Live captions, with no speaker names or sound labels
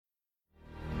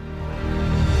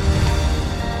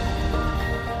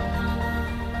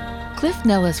Cliff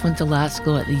Nellis went to law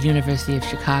school at the University of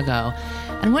Chicago,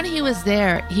 and when he was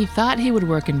there, he thought he would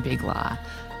work in big law.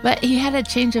 But he had a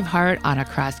change of heart on a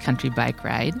cross-country bike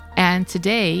ride, and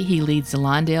today he leads the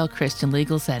Lawndale Christian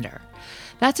Legal Center.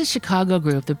 That's a Chicago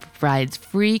group that provides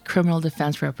free criminal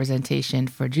defense representation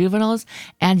for juveniles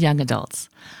and young adults.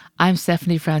 I'm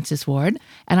Stephanie Francis Ward,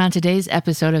 and on today's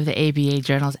episode of the ABA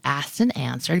Journal's Asked and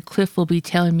Answered, Cliff will be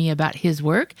telling me about his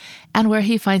work and where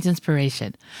he finds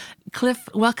inspiration. Cliff,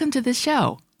 welcome to the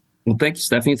show. Well, thank you,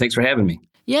 Stephanie. Thanks for having me.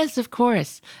 Yes, of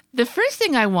course. The first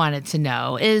thing I wanted to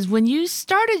know is when you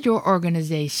started your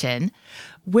organization,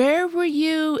 where were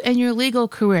you in your legal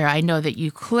career? I know that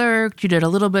you clerked, you did a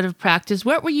little bit of practice.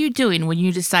 What were you doing when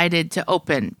you decided to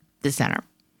open the center?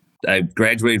 I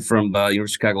graduated from University of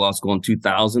Chicago Law School in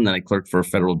 2000. Then I clerked for a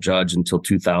federal judge until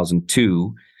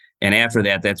 2002. And after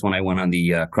that, that's when I went on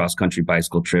the cross-country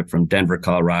bicycle trip from Denver,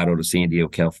 Colorado to San Diego,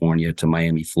 California to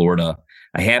Miami, Florida.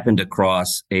 I happened to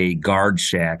cross a guard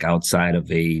shack outside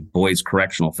of a boys'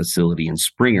 correctional facility in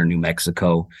Springer, New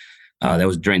Mexico. That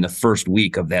was during the first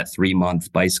week of that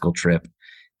 3-month bicycle trip.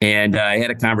 And I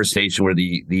had a conversation where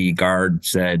the guard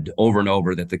said over and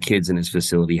over that the kids in his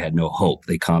facility had no hope.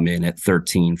 They come in at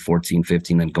 13, 14,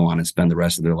 15, and go on and spend the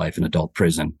rest of their life in adult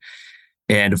prison.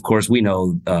 And of course, we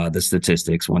know the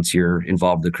statistics. Once you're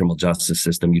involved in the criminal justice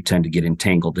system, you tend to get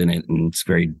entangled in it, and it's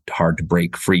very hard to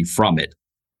break free from it.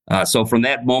 So from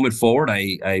that moment forward,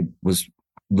 I was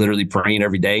literally praying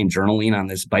every day and journaling on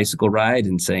this bicycle ride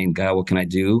and saying, God, what can I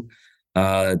do?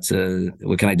 What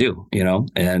can I do? You know,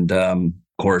 and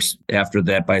of course, after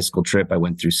that bicycle trip, I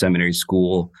went through seminary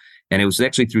school, and it was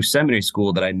actually through seminary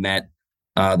school that I met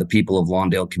the people of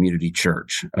Lawndale Community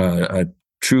Church, a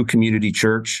true community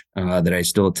church that I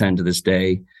still attend to this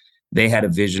day. They had a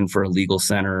vision for a legal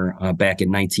center back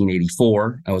in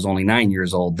 1984. I was only 9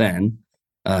 years old then.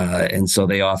 And so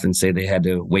they often say they had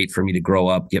to wait for me to grow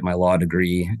up, get my law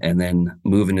degree, and then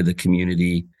move into the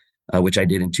community, which I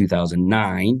did in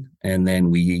 2009. And then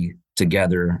we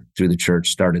together through the church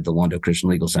started the Lawndale Christian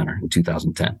Legal Center in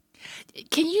 2010.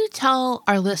 Can you tell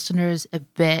our listeners a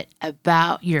bit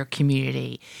about your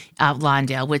community,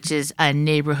 Lawndale, which is a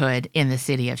neighborhood in the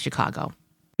city of Chicago?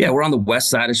 Yeah, we're on the west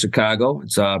side of Chicago.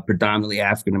 It's a predominantly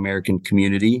African-American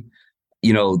community.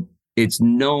 You know, it's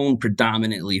known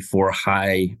predominantly for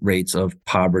high rates of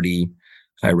poverty,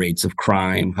 high rates of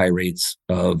crime, high rates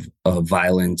of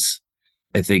violence.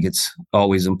 I think it's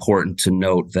always important to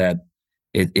note that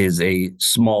it is a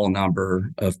small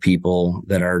number of people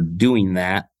that are doing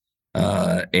that.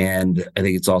 And I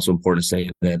think it's also important to say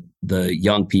that the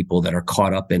young people that are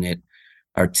caught up in it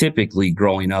are typically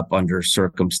growing up under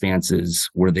circumstances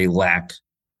where they lack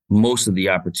most of the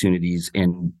opportunities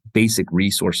and basic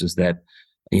resources that,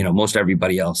 you know, most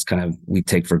everybody else we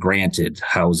take for granted: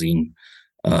 housing,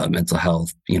 mental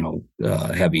health,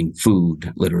 having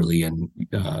food, literally, and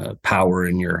power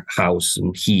in your house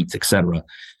and heat, etc.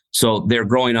 So they're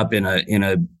growing up in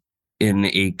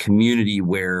a community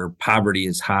where poverty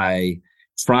is high,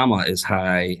 trauma is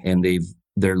high, and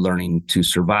they're learning to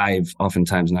survive,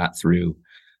 oftentimes not through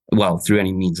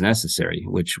any means necessary,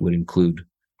 which would include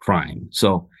crime.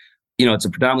 So, you know, it's a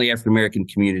predominantly African-American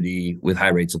community with high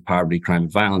rates of poverty, crime,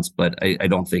 and violence, but I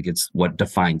don't think it's what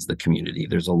defines the community.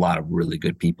 There's a lot of really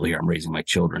good people here. I'm raising my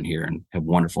children here and have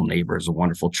wonderful neighbors, a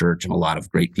wonderful church, and a lot of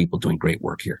great people doing great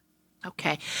work here.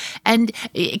 Okay. And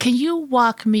can you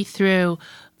walk me through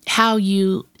how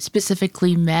you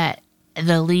specifically met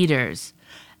the leaders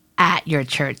at your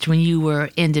church when you were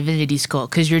in divinity school?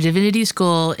 Because your divinity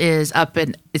school is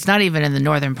it's not even in the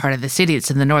northern part of the city,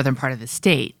 it's in the northern part of the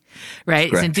state,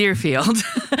 right? Correct. It's in Deerfield.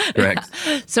 Correct.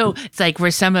 So it's like, were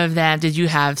some of them, did you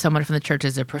have someone from the church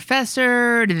as a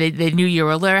professor? Did they knew you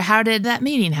were a lawyer? How did that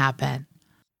meeting happen?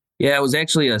 Yeah, it was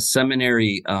actually a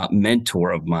seminary mentor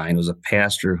of mine. It was a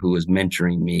pastor who was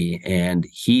mentoring me, and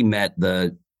he met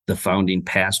the founding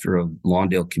pastor of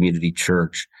Lawndale Community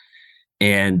Church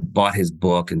and bought his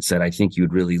book and said, I think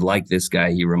you'd really like this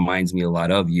guy. He reminds me a lot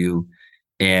of you.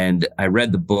 And I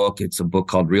read the book. It's a book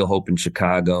called Real Hope in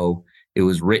Chicago. It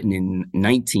was written in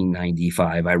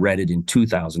 1995. I read it in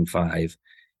 2005.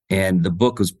 And the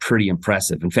book was pretty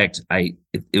impressive. In fact,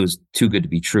 it was too good to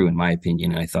be true, in my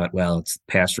opinion. And I thought, well, it's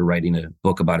a pastor writing a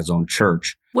book about his own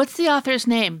church. What's the author's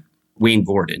name? Wayne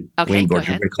Gordon. Okay, Wayne go Gordon.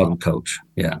 ahead. Everybody called him Coach.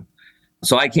 Yeah.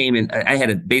 So I came in, I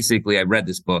read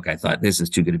this book. I thought, this is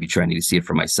too good to be true. I need to see it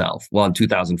for myself. Well, in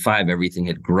 2005, everything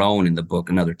had grown in the book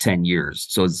another 10 years.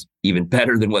 So it's even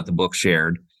better than what the book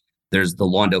shared. There's the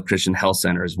Lawndale Christian Health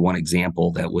Center is one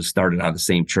example that was started out of the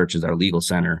same church as our legal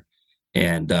center.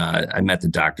 And I met the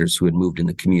doctors who had moved in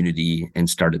the community and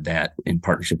started that in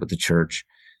partnership with the church.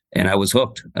 And I was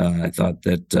hooked. I thought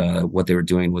that what they were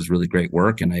doing was really great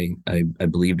work, and I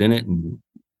believed in it. And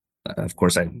of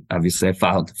course, I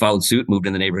followed suit, moved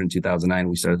in the neighborhood in 2009, and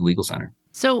we started the legal center.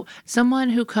 So someone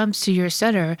who comes to your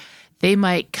center, they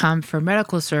might come for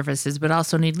medical services, but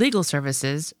also need legal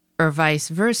services, or vice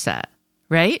versa,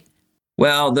 right?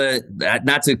 Well,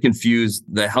 not to confuse,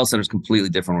 the health center is a completely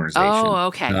different organization. Oh,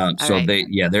 okay. So right.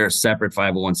 they're a separate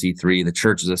 501c3. The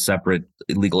church is a separate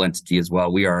legal entity as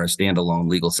well. We are a standalone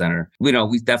legal center. We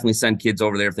definitely send kids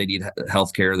over there if they need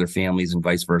health care, their families, and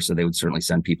vice versa. They would certainly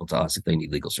send people to us if they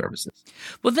need legal services.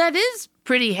 Well, that is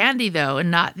pretty handy, though,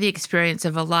 and not the experience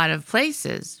of a lot of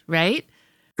places, right?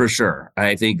 For sure.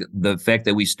 I think the fact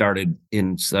that we started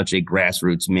in such a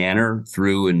grassroots manner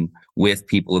through and with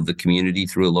people of the community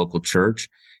through a local church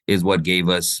is what gave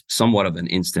us somewhat of an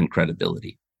instant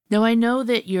credibility. Now, I know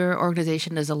that your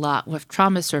organization does a lot with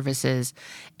trauma services.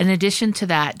 In addition to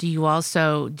that, do you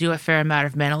also do a fair amount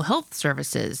of mental health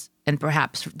services? And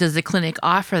perhaps does the clinic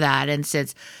offer that? And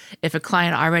since if a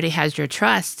client already has your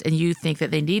trust and you think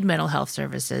that they need mental health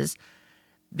services,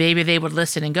 maybe they would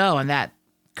listen and go, and that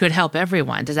could help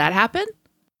everyone. Does that happen?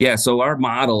 Yeah, so our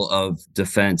model of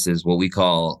defense is what we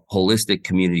call holistic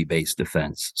community-based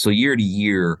defense. So year to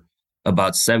year,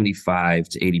 about 75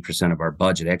 to 80% of our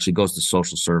budget actually goes to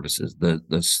social services.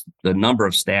 The number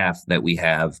of staff that we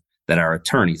have that are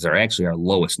attorneys are actually our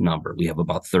lowest number. We have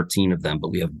about 13 of them, but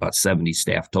we have about 70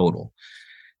 staff total.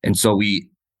 And so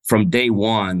from day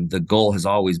one, the goal has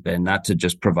always been not to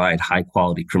just provide high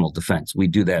quality criminal defense. We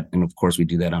do that. And of course, we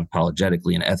do that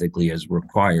unapologetically and ethically as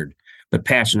required, but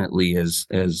passionately as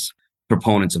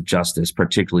proponents of justice,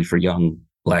 particularly for young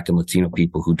Black and Latino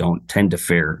people who don't tend to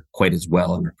fare quite as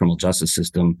well in our criminal justice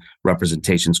system.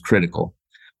 Representation is critical,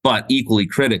 but equally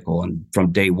critical. And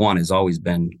from day one has always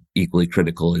been equally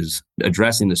critical is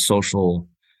addressing the social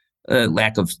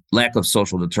lack of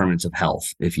social determinants of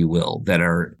health, if you will, that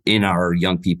are in our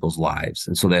young people's lives.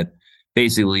 And so that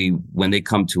basically when they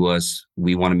come to us,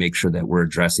 we want to make sure that we're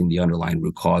addressing the underlying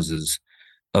root causes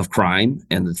of crime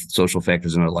and the social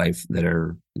factors in their life that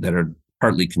are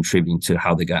partly contributing to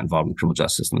how they got involved in the criminal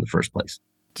justice system in the first place.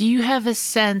 Do you have a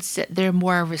sense that they're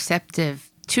more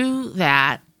receptive to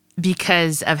that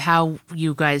because of how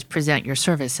you guys present your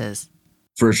services?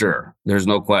 For sure. There's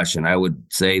no question. I would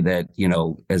say that,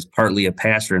 as partly a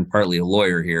pastor and partly a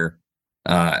lawyer here,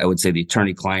 I would say the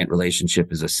attorney-client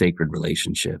relationship is a sacred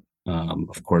relationship.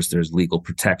 Of course, there's legal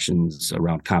protections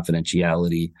around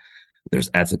confidentiality.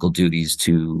 There's ethical duties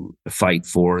to fight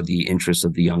for the interests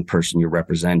of the young person you're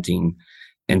representing.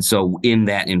 And so in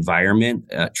that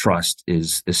environment, trust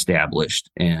is established.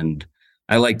 And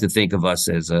I like to think of us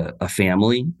as a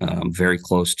family, very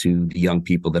close to the young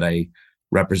people that I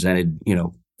represented,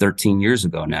 13 years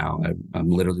ago now. I'm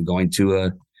literally going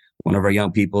to one of our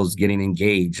young people is getting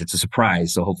engaged. It's a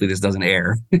surprise. So hopefully this doesn't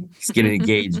air. He's getting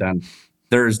engaged on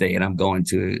Thursday, and we're going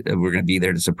to be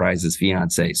there to surprise his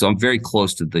fiance. So I'm very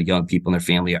close to the young people and their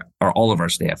family. All of our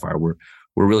staff are. We're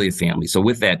really a family. So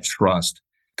with that trust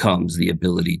comes the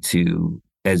ability to,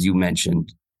 as you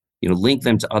mentioned, link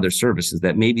them to other services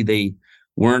that maybe they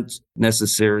weren't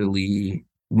necessarily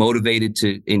motivated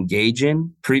to engage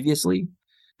in previously,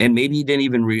 and maybe didn't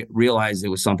even realize it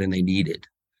was something they needed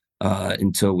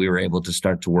until we were able to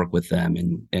start to work with them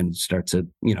and start to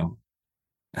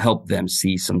help them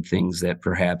see some things that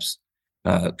perhaps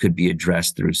could be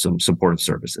addressed through some supportive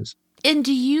services. And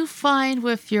do you find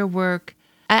with your work,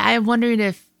 I'm wondering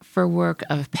if for work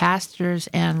of pastors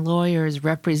and lawyers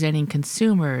representing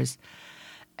consumers,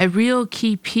 a real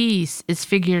key piece is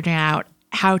figuring out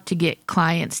how to get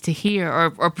clients to hear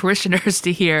or parishioners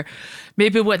to hear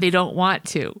maybe what they don't want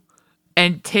to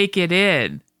and take it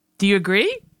in. Do you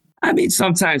agree? I mean,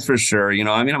 sometimes for sure.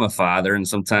 I'm a father, and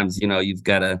sometimes, you've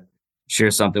got to share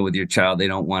something with your child they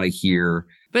don't want to hear.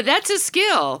 But that's a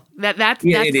skill. That's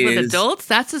it with is. Adults,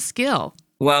 that's a skill.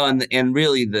 Well, and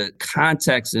really the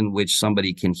context in which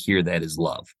somebody can hear that is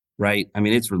love, right? I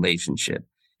mean, it's relationship.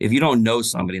 If you don't know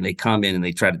somebody and they come in and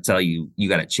they try to tell you, you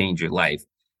got to change your life,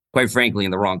 quite frankly,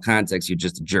 in the wrong context, you're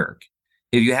just a jerk.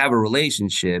 If you have a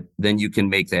relationship, then you can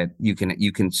make that, you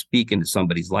can speak into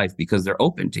somebody's life because they're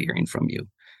open to hearing from you.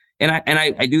 And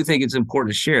I do think it's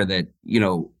important to share that,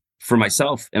 for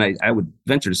myself, and I would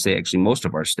venture to say actually most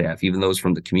of our staff, even those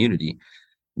from the community,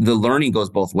 the learning goes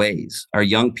both ways. Our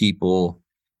young people,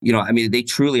 they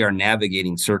truly are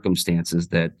navigating circumstances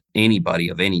that anybody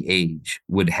of any age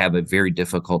would have a very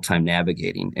difficult time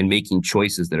navigating and making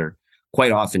choices that are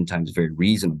quite oftentimes very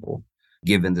reasonable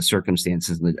given the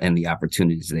circumstances and the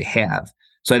opportunities they have.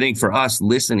 So I think for us,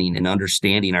 listening and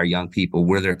understanding our young people,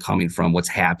 where they're coming from, what's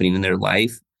happening in their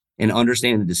life, and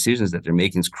understanding the decisions that they're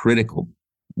making is critical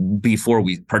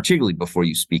particularly before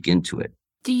you speak into it.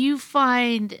 Do you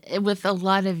find with a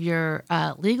lot of your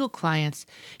legal clients,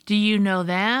 do you know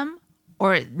them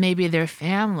or maybe their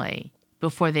family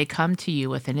before they come to you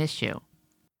with an issue?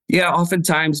 Yeah,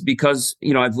 oftentimes because,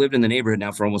 I've lived in the neighborhood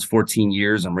now for almost 14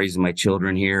 years. I'm raising my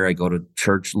children here. I go to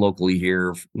church locally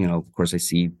here. Of course, I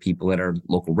see people at our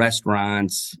local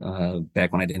restaurants.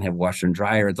 Back when I didn't have washer and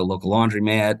dryer at the local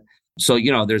laundromat. So,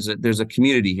 there's a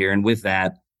community here. And with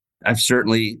that, I've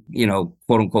certainly,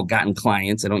 quote unquote, gotten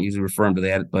clients. I don't usually refer them to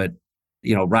that, but,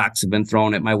 rocks have been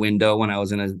thrown at my window when I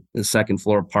was in a second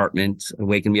floor apartment,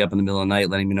 waking me up in the middle of the night,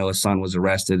 letting me know his son was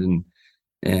arrested.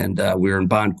 And we were in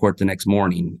bond court the next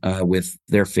morning with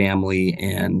their family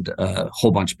and a whole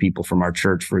bunch of people from our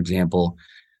church, for example,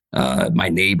 my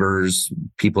neighbors,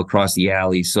 people across the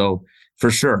alley. So for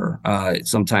sure,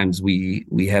 sometimes we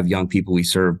have young people we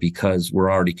serve because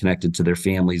we're already connected to their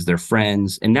families, their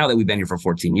friends. And now that we've been here for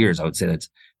 14 years, I would say that's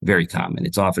very common.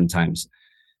 It's oftentimes,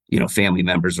 family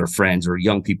members or friends or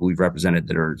young people we've represented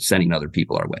that are sending other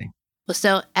people our way. Well,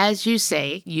 so as you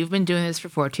say, you've been doing this for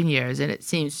 14 years and it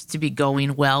seems to be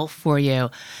going well for you.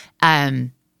 So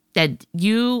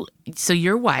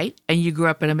you're white and you grew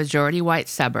up in a majority white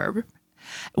suburb.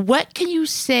 What can you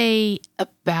say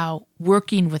about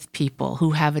working with people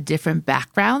who have a different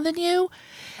background than you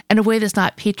in a way that's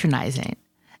not patronizing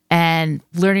and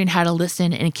learning how to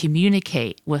listen and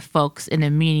communicate with folks in a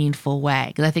meaningful way?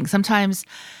 Because I think sometimes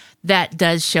that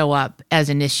does show up as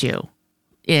an issue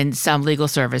in some legal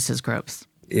services groups.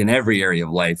 In every area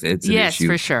of life, it's an issue. Yes,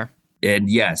 for sure. And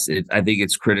yes, I think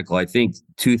it's critical. I think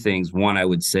two things. One, I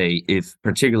would say, if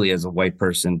particularly as a white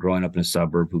person growing up in a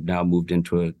suburb who've now moved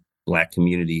into a Black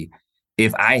community,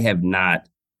 if I have not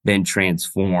been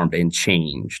transformed and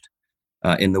changed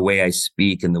in the way I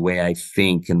speak and the way I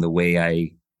think and the way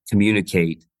I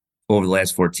communicate over the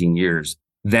last 14 years,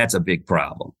 that's a big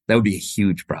problem. That would be a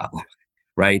huge problem,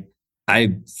 right?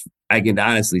 I can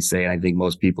honestly say, and I think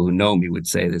most people who know me would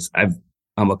say this,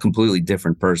 I'm a completely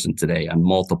different person today on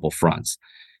multiple fronts.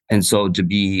 And so to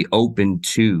be open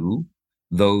to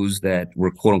those that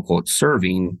we're quote unquote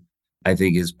serving, I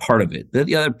think is part of it.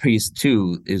 The other piece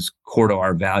too is core to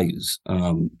our values,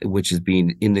 which is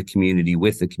being in the community,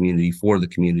 with the community, for the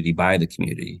community, by the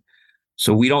community.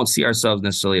 So we don't see ourselves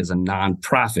necessarily as a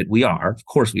nonprofit. We are, of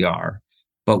course we are,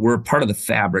 but we're part of the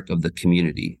fabric of the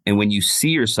community. And when you see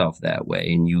yourself that way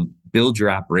and you build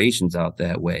your operations out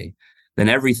that way, then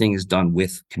everything is done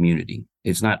with community.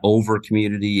 It's not over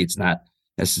community. It's not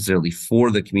necessarily for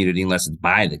the community unless it's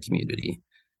by the community.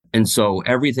 And so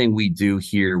everything we do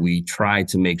here, we try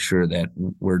to make sure that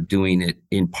we're doing it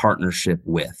in partnership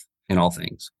with in all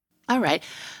things. All right.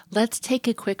 Let's take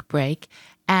a quick break.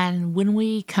 And when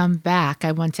we come back,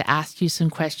 I want to ask you some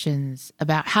questions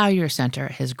about how your center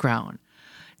has grown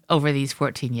over these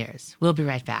 14 years. We'll be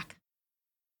right back.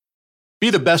 Be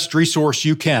the best resource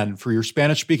you can for your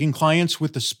Spanish-speaking clients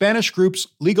with the Spanish Group's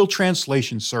legal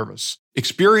translation service.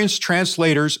 Experienced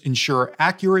translators ensure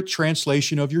accurate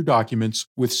translation of your documents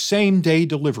with same-day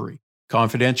delivery.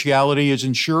 Confidentiality is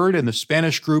ensured, and the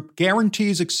Spanish Group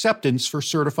guarantees acceptance for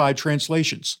certified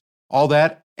translations. All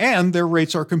that, and their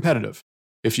rates are competitive.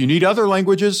 If you need other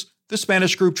languages, the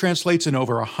Spanish Group translates in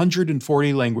over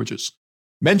 140 languages.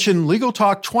 Mention Legal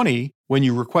Talk 20 when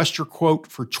you request your quote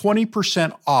for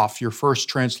 20% off your first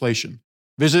translation.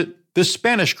 Visit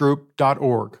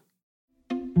thespanishgroup.org.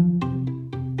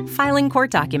 Filing court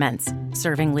documents,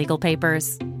 serving legal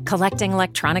papers, collecting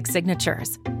electronic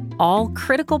signatures, all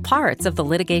critical parts of the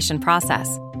litigation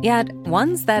process, yet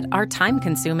ones that are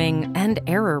time-consuming and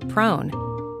error-prone.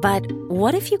 But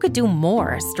what if you could do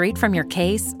more straight from your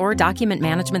case or document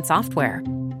management software?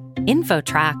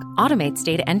 InfoTrack automates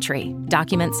data entry,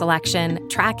 document selection,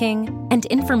 tracking, and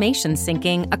information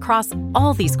syncing across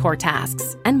all these core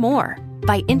tasks and more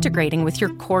by integrating with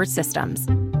your core systems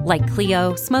like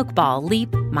Clio, Smokeball, Leap,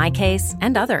 MyCase,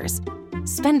 and others.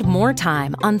 Spend more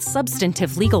time on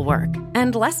substantive legal work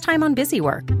and less time on busy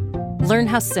work. Learn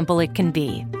how simple it can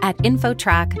be at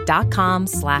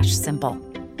infotrack.com/simple.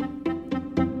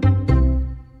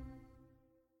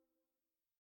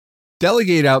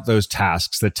 Delegate out those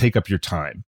tasks that take up your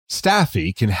time.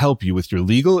 Staffy can help you with your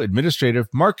legal, administrative,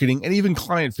 marketing, and even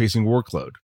client-facing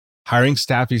workload. Hiring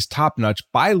Staffy's top-notch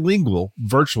bilingual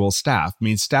virtual staff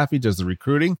means Staffy does the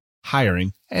recruiting,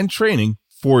 hiring, and training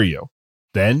for you.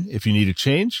 Then, if you need a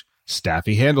change,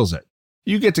 Staffy handles it.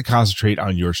 You get to concentrate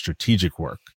on your strategic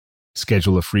work.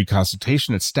 Schedule a free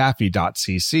consultation at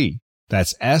staffy.cc.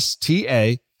 That's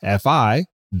STAFI.cc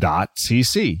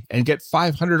and get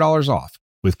 $500 off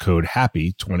with code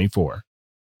HAPPY24.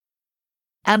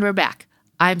 And we're back.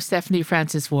 I'm Stephanie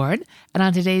Francis Ward, and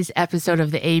on today's episode of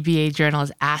the ABA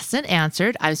Journal's Asked and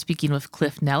Answered, I'm speaking with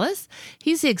Cliff Nellis.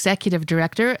 He's the executive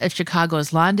director of Chicago's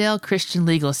Lawndale Christian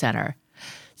Legal Center.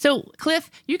 So,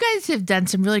 Cliff, you guys have done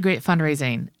some really great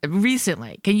fundraising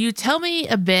recently. Can you tell me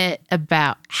a bit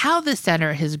about how the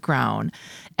center has grown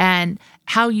and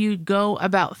how you go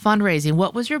about fundraising?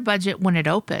 What was your budget when it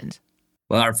opened?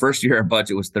 Well, our first year, our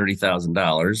budget was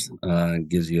 $30,000.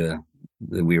 Gives you,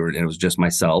 it was just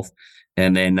myself.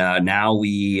 And then now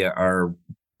we are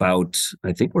about,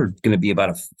 I think we're going to be about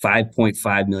a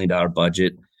 $5.5 million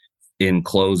budget in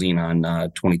closing on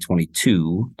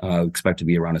 2022. Expect to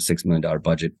be around a $6 million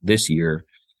budget this year.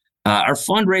 Our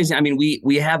fundraising, I mean,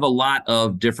 we have a lot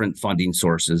of different funding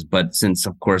sources, but since,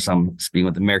 of course, I'm speaking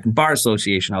with the American Bar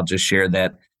Association, I'll just share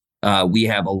that we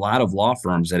have a lot of law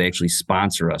firms that actually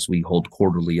sponsor us. We hold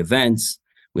quarterly events.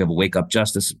 We have a Wake Up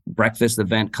Justice breakfast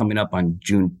event coming up on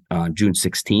June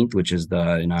 16th, which is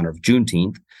in honor of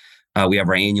Juneteenth. We have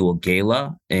our annual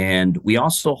gala, and we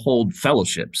also hold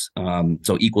fellowships.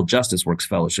 So Equal Justice Works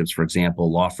fellowships, for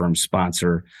example, law firms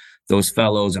sponsor those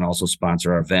fellows and also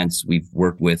sponsor our events. We've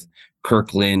worked with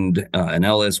Kirkland,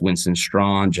 Nellis, Winston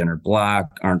Strawn, Jenner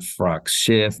Block, Arndt Frock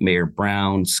Schiff, Mayor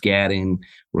Brown, Skadden.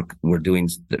 We're doing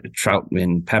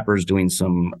Troutman Peppers doing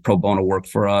some pro bono work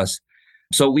for us.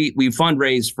 So we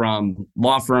fundraise from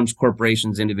law firms,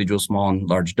 corporations, individual, small and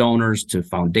large donors to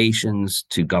foundations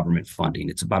to government funding.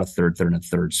 It's about a third, and a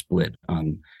third split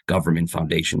on government,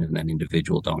 foundation, and then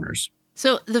individual donors.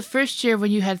 So the first year when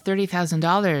you had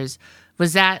 $30,000,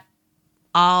 was that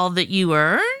all that you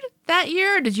earned that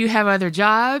year? Or did you have other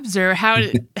jobs, or how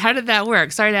did that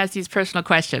work? Sorry to ask these personal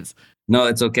questions. No,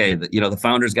 it's okay. The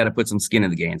founders got to put some skin in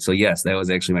the game. So yes, that was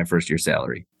actually my first year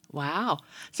salary. Wow.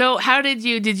 So how did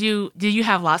you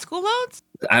have law school loans?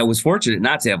 I was fortunate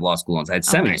not to have law school loans. I had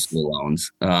seminary school loans,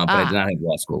 but I did not have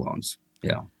law school loans.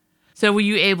 Yeah. So were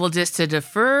you able just to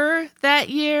defer that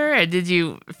year? And did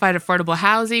you find affordable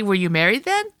housing? Were you married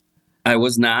then? I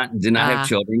was not, did not have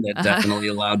children. That definitely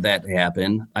allowed that to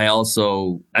happen. I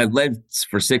lived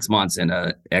for 6 months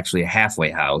in actually a halfway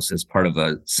house as part of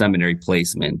a seminary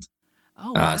placement.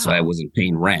 Oh, wow. So I wasn't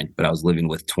paying rent, but I was living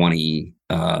with 20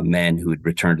 men who had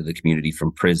returned to the community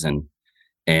from prison.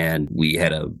 And we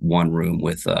had one room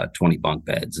with 20 bunk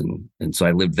beds. And so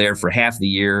I lived there for half the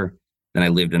year. Then I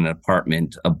lived in an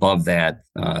apartment above that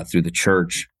through the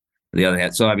church. The other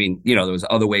half. So, I mean, there was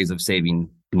other ways of saving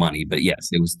money, but yes,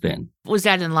 it was thin. Was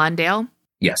that in Lawndale?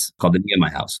 Yes, called the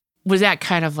Nehemiah House. Was that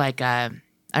kind of like I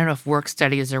don't know if work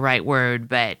study is the right word,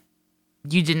 but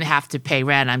you didn't have to pay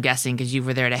rent, I'm guessing, because you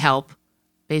were there to help,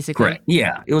 basically? Correct.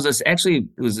 Yeah. It was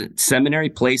a seminary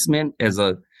placement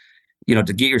to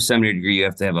get your seminary degree, you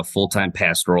have to have a full-time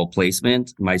pastoral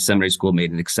placement. My seminary school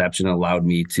made an exception and allowed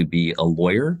me to be a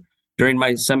lawyer during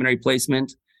my seminary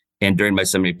placement. And during my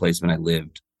seminary placement, I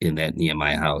lived in that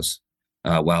Nehemiah House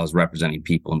while I was representing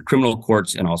people in criminal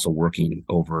courts and also working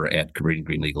over at Cabrini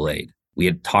Green Legal Aid. We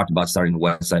had talked about starting the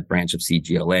West Side branch of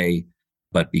CGLA,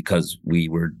 but because we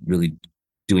were really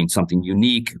doing something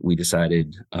unique, we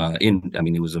decided,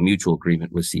 it was a mutual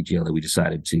agreement with CGLA, we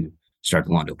decided to start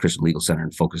the Lawndale Christian Legal Center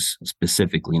and focus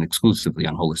specifically and exclusively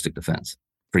on holistic defense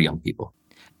for young people.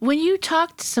 When you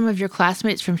talked to some of your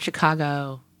classmates from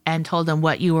Chicago and told them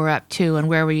what you were up to and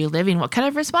where were you living, what kind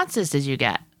of responses did you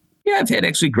get? Yeah, I've had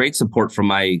actually great support from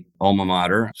my alma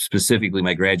mater, specifically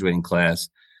my graduating class.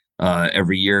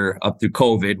 Every year up through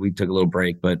COVID, we took a little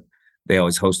break, but they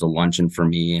always host a luncheon for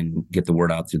me and get the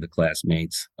word out through the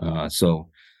classmates. So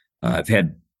I've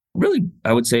had really,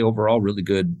 I would say overall, really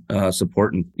good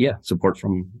support support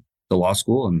from the law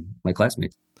school and my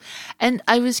classmates. And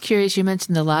I was curious, you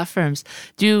mentioned the law firms.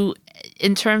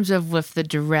 In terms of with the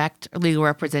direct legal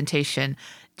representation,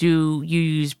 do you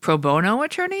use pro bono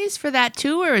attorneys for that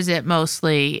too, or is it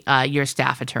mostly your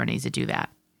staff attorneys that do that?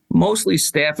 Mostly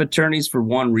staff attorneys for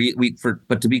one reason.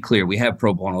 But to be clear, we have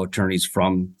pro bono attorneys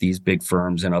from these big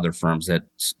firms and other firms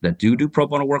that do pro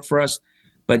bono work for us.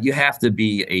 But you have to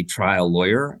be a trial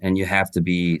lawyer and you have to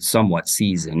be somewhat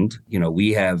seasoned.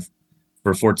 We have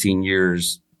for 14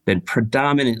 years been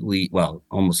predominantly,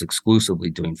 almost exclusively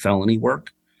doing felony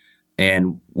work.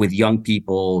 And with young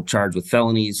people charged with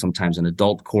felonies, sometimes in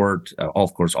adult court,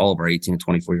 of course, all of our 18 to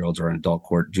 24-year-olds are in adult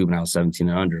court, juvenile 17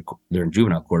 and under, they're in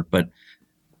juvenile court. But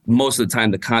most of the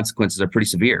time, the consequences are pretty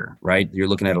severe, right? You're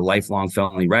looking at a lifelong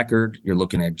felony record. You're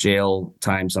looking at jail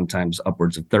time, sometimes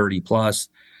upwards of 30 plus,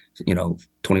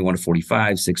 21 to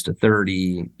 45, 6 to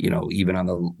 30, even on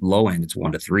the low end, it's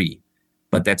 1 to 3.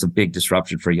 But that's a big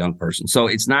disruption for a young person. So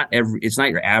it's not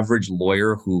your average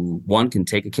lawyer who, one, can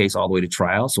take a case all the way to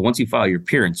trial. So once you file your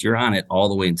appearance, you're on it all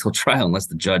the way until trial, unless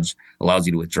the judge allows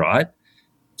you to withdraw it.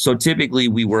 So typically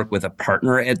we work with a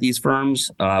partner at these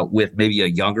firms with maybe a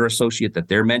younger associate that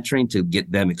they're mentoring to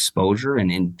get them exposure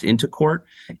and into court.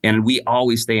 And we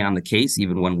always stay on the case,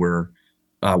 even when we're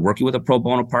working with a pro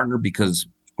bono partner, because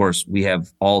of course we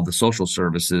have all the social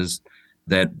services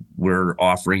that we're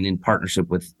offering in partnership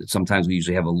with. Sometimes we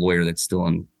usually have a lawyer that's still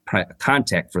in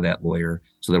contact for that lawyer.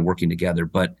 So they're working together.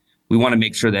 But we want to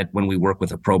make sure that when we work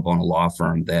with a pro bono law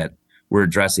firm that we're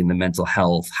addressing the mental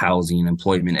health, housing,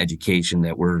 employment, education,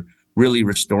 that we're really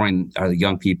restoring our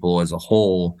young people as a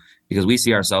whole, because we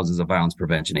see ourselves as a violence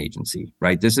prevention agency,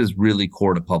 right? This is really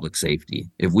core to public safety.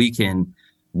 If we can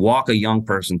walk a young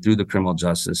person through the criminal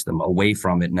justice system, away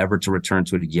from it, never to return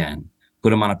to it again, put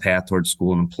them on a path towards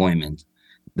school and employment,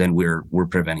 then we're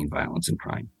preventing violence and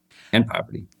crime and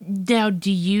poverty. Now,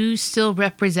 do you still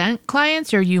represent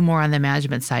clients, or are you more on the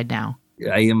management side now?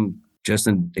 I am just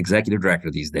an executive director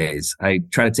these days. I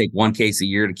try to take one case a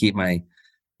year to keep my,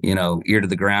 ear to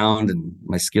the ground and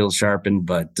my skills sharpened,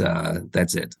 but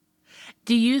that's it.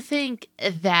 Do you think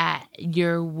that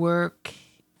your work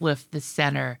with the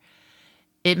center,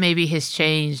 it maybe has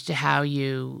changed how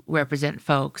you represent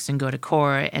folks and go to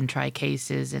court and try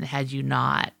cases, and had you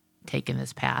not taken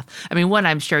this path? I mean, one,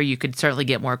 I'm sure you could certainly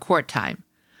get more court time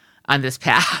on this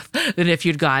path than if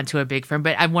you'd gone to a big firm.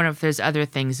 But I wonder if there's other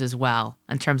things as well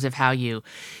in terms of how you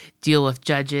deal with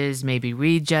judges, maybe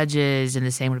read judges, and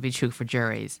the same would be true for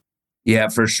juries. Yeah,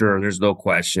 for sure. There's no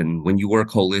question. When you work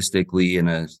holistically in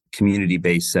a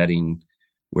community-based setting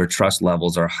where trust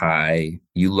levels are high,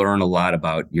 you learn a lot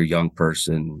about your young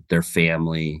person, their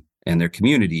family, and their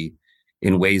community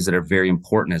in ways that are very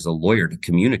important as a lawyer to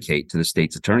communicate to the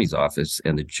state's attorney's office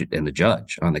and the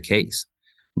judge on the case.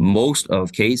 Most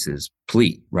of cases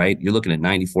plea, right? You're looking at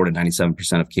 94 to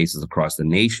 97% of cases across the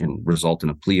nation result in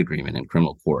a plea agreement in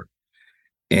criminal court.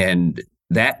 And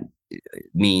that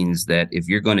means that if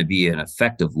you're going to be an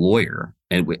effective lawyer,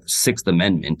 and with Sixth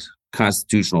Amendment,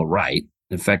 constitutional right,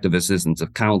 effective assistance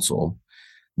of counsel,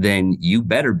 then you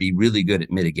better be really good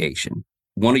at mitigation.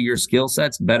 One of your skill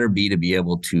sets better be to be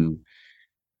able to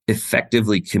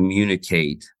effectively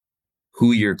communicate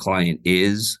who your client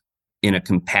is in a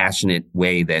compassionate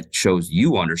way that shows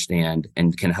you understand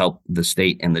and can help the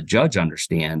state and the judge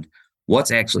understand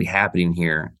what's actually happening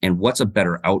here and what's a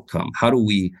better outcome. How do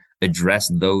we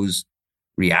address those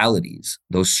realities,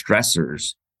 those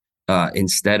stressors,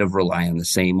 instead of relying on the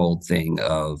same old thing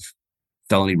of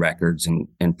felony records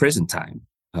and prison time,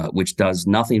 which does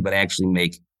nothing but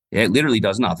actually it literally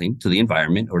does nothing to the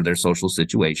environment or their social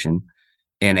situation,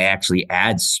 and actually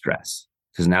adds stress,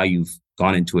 because now you've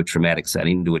gone into a traumatic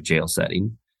setting, into a jail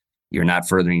setting. You're not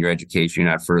furthering your education. You're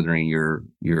not furthering your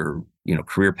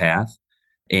career path.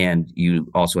 And you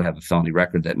also have a felony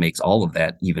record that makes all of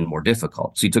that even more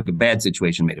difficult. So you took a bad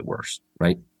situation, made it worse,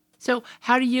 right? So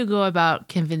how do you go about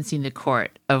convincing the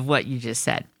court of what you just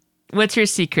said? What's your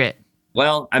secret?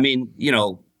 Well, I mean,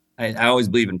 I always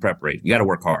believe in preparation. You got to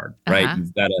work hard, right? Uh-huh.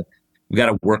 You've got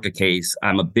to work a case.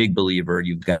 I'm a big believer.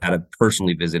 You've got to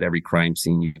personally visit every crime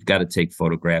scene. You've got to take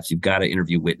photographs. You've got to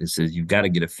interview witnesses. You've got to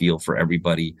get a feel for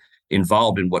everybody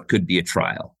involved in what could be a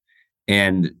trial.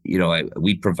 And,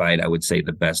 we provide, I would say,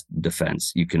 the best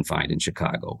defense you can find in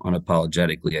Chicago.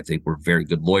 Unapologetically, I think we're very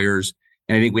good lawyers.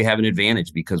 And I think we have an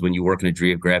advantage because when you work in a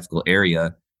geographical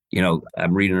area,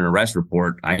 I'm reading an arrest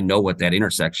report. I know what that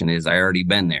intersection is. I already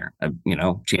been there.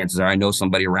 Chances are I know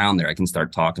somebody around there. I can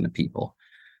start talking to people.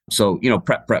 So,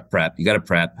 prep. You got to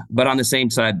prep. But on the same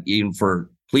side, even for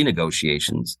plea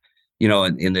negotiations,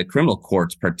 in the criminal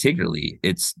courts particularly,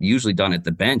 it's usually done at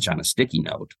the bench on a sticky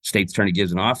note. State's attorney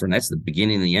gives an offer, and that's the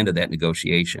beginning and the end of that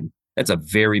negotiation. That's a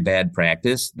very bad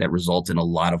practice that results in a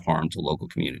lot of harm to local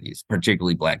communities,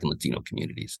 particularly Black and Latino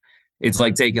communities. It's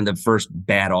like taking the first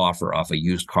bad offer off a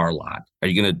used car lot. Are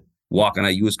you going to walk on a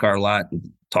used car lot and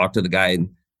talk to the guy and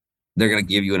they're going to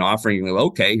give you an offer and you're going to go,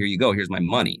 okay, here you go. Here's my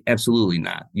money. Absolutely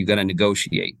not. You got to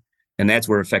negotiate. And that's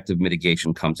where effective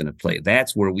mitigation comes into play.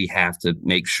 That's where we have to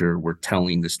make sure we're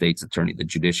telling the state's attorney, the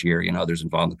judiciary, and others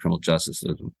involved in the criminal justice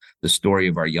system, the story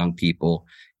of our young people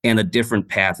and a different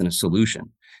path and a solution.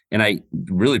 And I'm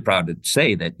really proud to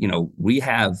say that, we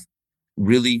have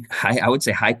really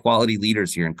high quality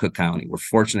leaders here in Cook County. We're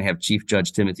fortunate to have Chief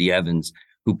Judge Timothy Evans,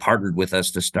 who partnered with us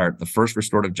to start the first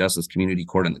restorative justice community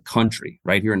court in the country,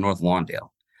 right here in North Lawndale,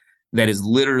 that is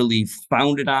literally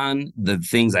founded on the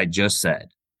things I just said,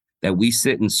 that we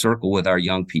sit and circle with our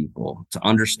young people to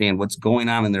understand what's going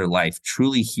on in their life,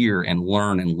 truly hear and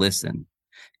learn and listen.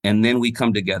 And then we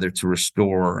come together to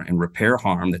restore and repair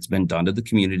harm that's been done to the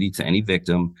community, to any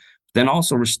victim, then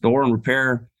also restore and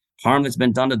repair harm that's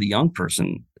been done to the young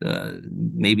person,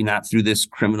 maybe not through this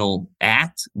criminal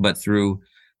act, but through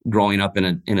growing up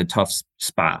in a tough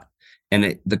spot.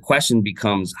 And the question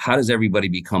becomes, how does everybody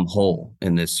become whole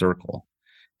in this circle?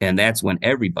 And that's when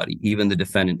everybody, even the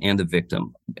defendant and the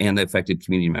victim and the affected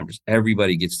community members,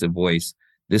 everybody gets to voice,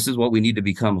 this is what we need to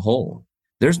become whole.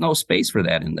 There's no space for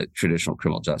that in the traditional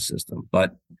criminal justice system.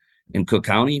 But in Cook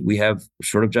County, we have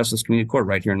Short of Justice Community Court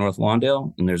right here in North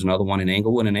Lawndale, and there's another one in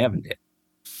Englewood and Avondale.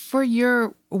 For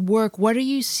your work, what are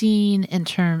you seeing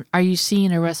are you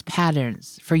seeing arrest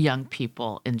patterns for young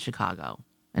people in Chicago?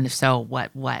 And if so,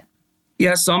 what?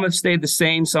 Yeah, some have stayed the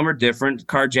same. Some are different.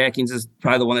 Carjackings is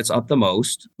probably the one that's up the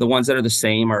most. The ones that are the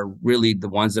same are really the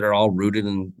ones that are all rooted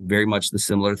in very much the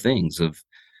similar things of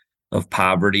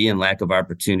poverty and lack of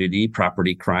opportunity,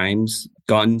 property crimes.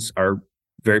 Guns are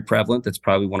very prevalent. That's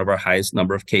probably one of our highest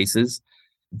number of cases.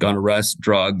 Gun arrests,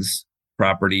 drugs,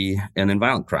 property, and then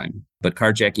violent crime. But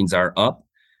carjackings are up.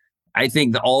 I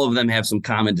think that all of them have some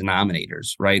common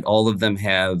denominators, right? All of them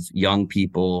have young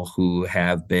people who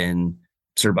have been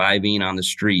surviving on the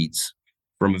streets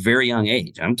from a very young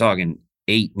age. I'm talking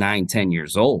 8, 9, 10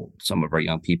 years old. Some of our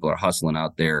young people are hustling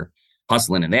out there.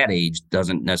 Hustling in that age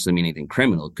doesn't necessarily mean anything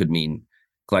criminal. It could mean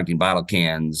collecting bottle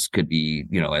cans, could be,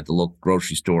 at the local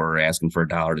grocery store asking for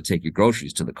 $1 to take your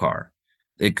groceries to the car.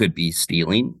 It could be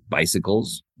stealing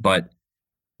bicycles, but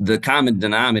the common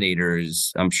denominator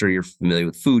is, I'm sure you're familiar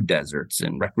with food deserts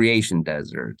and recreation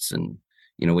deserts. And,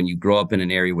 when you grow up in an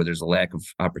area where there's a lack of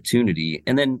opportunity.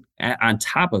 And then on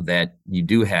top of that, you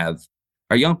do have,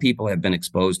 our young people have been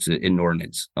exposed to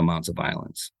inordinate amounts of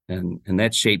violence. And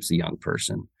that shapes a young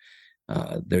person.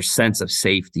 Their sense of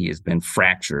safety has been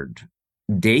fractured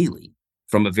daily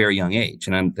from a very young age.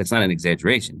 And that's not an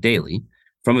exaggeration, daily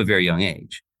from a very young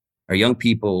age. Our young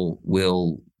people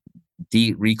will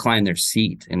recline their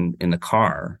seat in the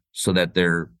car so that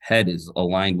their head is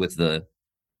aligned with the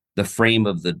frame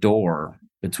of the door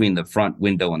between the front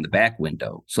window and the back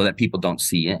window so that people don't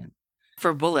see in.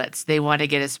 For bullets, they want to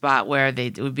get a spot where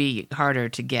it would be harder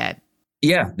to get.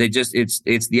 Yeah,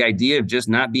 it's the idea of just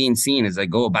not being seen as I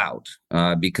go about,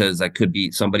 because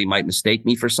somebody might mistake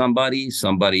me for somebody.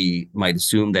 Somebody might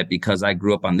assume that because I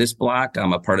grew up on this block,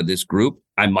 I'm a part of this group.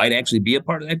 I might actually be a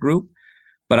part of that group.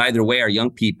 But either way, our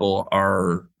young people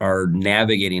are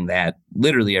navigating that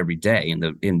literally every day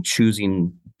in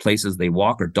choosing places they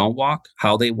walk or don't walk,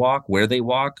 how they walk, where they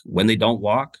walk, when they don't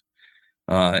walk.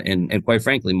 And quite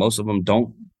frankly, most of them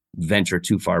don't venture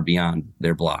too far beyond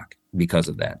their block because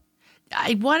of that.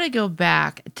 I want to go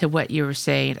back to what you were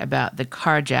saying about the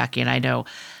carjacking. I know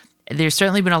there's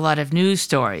certainly been a lot of news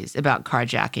stories about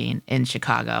carjacking in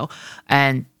Chicago,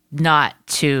 and not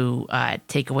to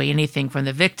take away anything from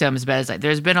the victims, but it's like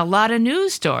there's been a lot of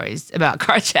news stories about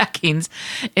carjackings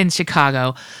in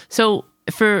Chicago. So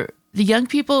for the young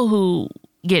people who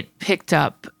get picked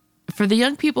up, for the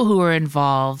young people who are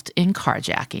involved in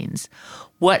carjackings,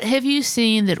 what have you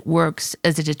seen that works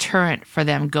as a deterrent for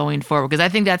them going forward? Because I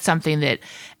think that's something that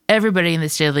everybody in the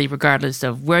city, regardless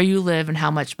of where you live and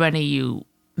how much money you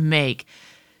make,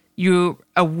 you're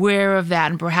aware of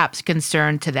that and perhaps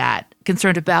concerned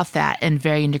about that in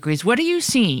varying degrees. What are you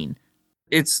seeing?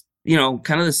 It's,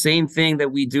 kind of the same thing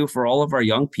that we do for all of our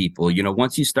young people.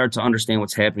 Once you start to understand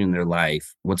what's happening in their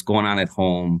life, what's going on at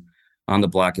home, on the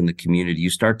block, in the community, you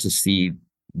start to see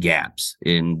gaps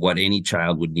in what any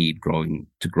child would need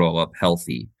to grow up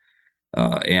healthy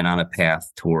and on a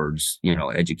path towards,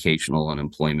 educational and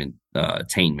employment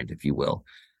attainment, if you will.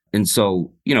 And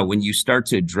so, when you start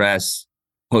to address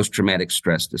post-traumatic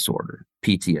stress disorder,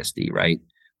 PTSD, right?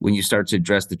 When you start to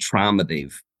address the trauma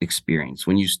they've experienced,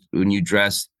 when you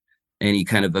address any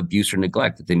kind of abuse or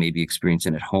neglect that they may be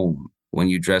experiencing at home, when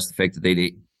you address the fact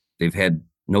that they've had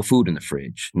no food in the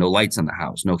fridge, no lights on the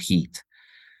house, no heat,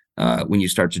 when you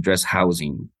start to address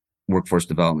housing, workforce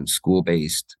development,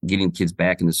 school-based, getting kids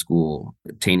back into school,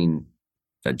 obtaining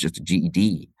just a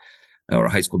GED or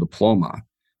a high school diploma,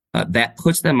 that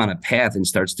puts them on a path and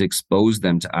starts to expose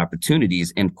them to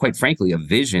opportunities and, quite frankly, a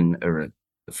vision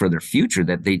for their future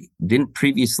that they didn't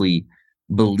previously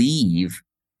believe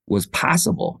was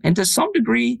possible. And to some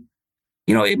degree,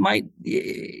 it might,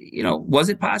 was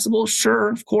it possible? Sure,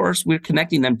 of course, we're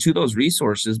connecting them to those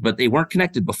resources, but they weren't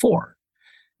connected before.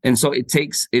 And so it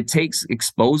takes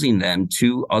exposing them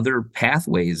to other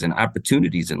pathways and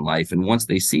opportunities in life. And once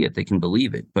they see it, they can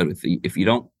believe it. But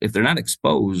if they're not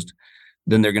exposed,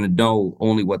 then they're going to know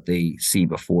only what they see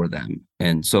before them.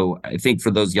 And so I think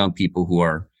for those young people who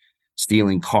are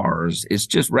stealing cars, it's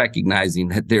just recognizing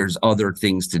that there's other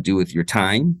things to do with your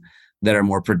time that are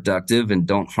more productive and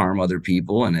don't harm other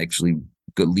people and actually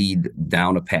lead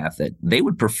down a path that they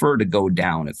would prefer to go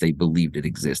down if they believed it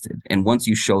existed. And once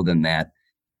you show them that,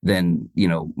 then,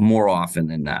 more often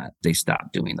than not, they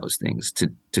stop doing those things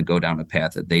to go down a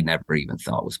path that they never even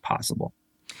thought was possible.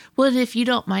 Well, and if you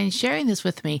don't mind sharing this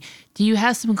with me, do you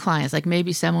have some clients, like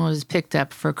maybe someone was picked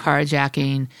up for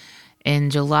carjacking in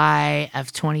July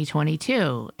of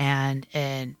 2022 and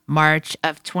in March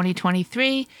of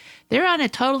 2023, they're on a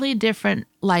totally different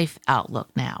life outlook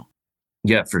now?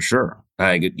 Yeah, for sure.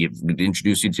 I could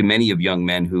introduce you to many of young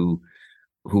men who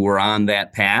were on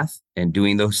that path and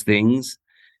doing those things,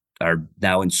 are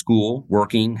now in school,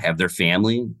 working, have their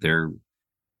family, they're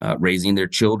raising their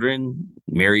children,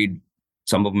 married.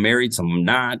 Some of them married, some of them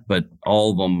not, but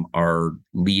all of them are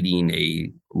leading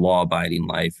a law-abiding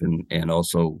life and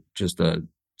also just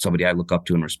somebody I look up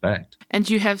to and respect. And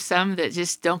do you have some that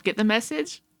just don't get the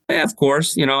message? Yeah, of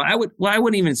course. I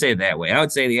wouldn't even say it that way. I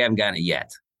would say they haven't gotten it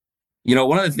yet.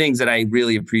 One of the things that I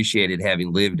really appreciated,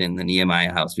 having lived in the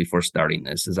Nehemiah house before starting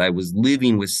this, is I was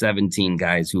living with 17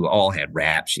 guys who all had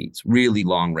rap sheets, really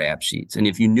long rap sheets. And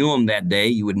if you knew them that day,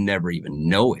 you would never even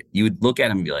know it. You would look at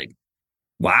them and be like,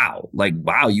 wow,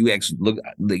 you actually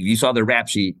you saw their rap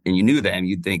sheet and you knew them,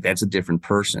 you'd think that's a different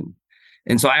person.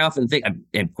 And so I often think,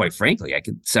 and quite frankly,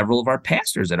 several of our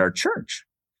pastors at our church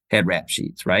had rap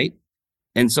sheets, right?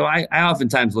 And so I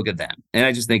oftentimes look at them and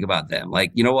I just think about them. Like,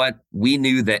 you know what? We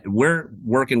knew that we're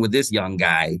working with this young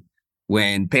guy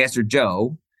when Pastor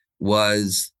Joe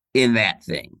was in that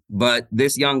thing. But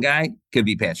this young guy could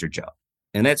be Pastor Joe.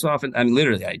 And that's often,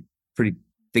 literally, I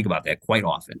think about that quite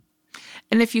often.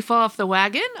 And if you fall off the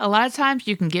wagon, a lot of times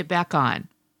you can get back on.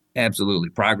 Absolutely.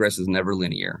 Progress is never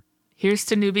linear. Here's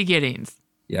to new beginnings.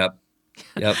 Yep.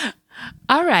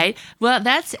 All right. Well,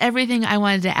 that's everything I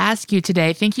wanted to ask you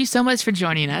today. Thank you so much for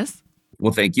joining us.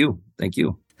 Well, thank you. Thank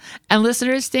you. And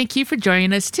listeners, thank you for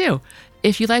joining us too.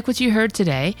 If you like what you heard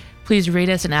today, please rate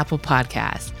us on Apple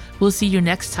Podcasts. We'll see you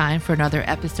next time for another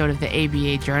episode of the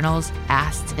ABA Journal's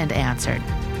Asked and Answered.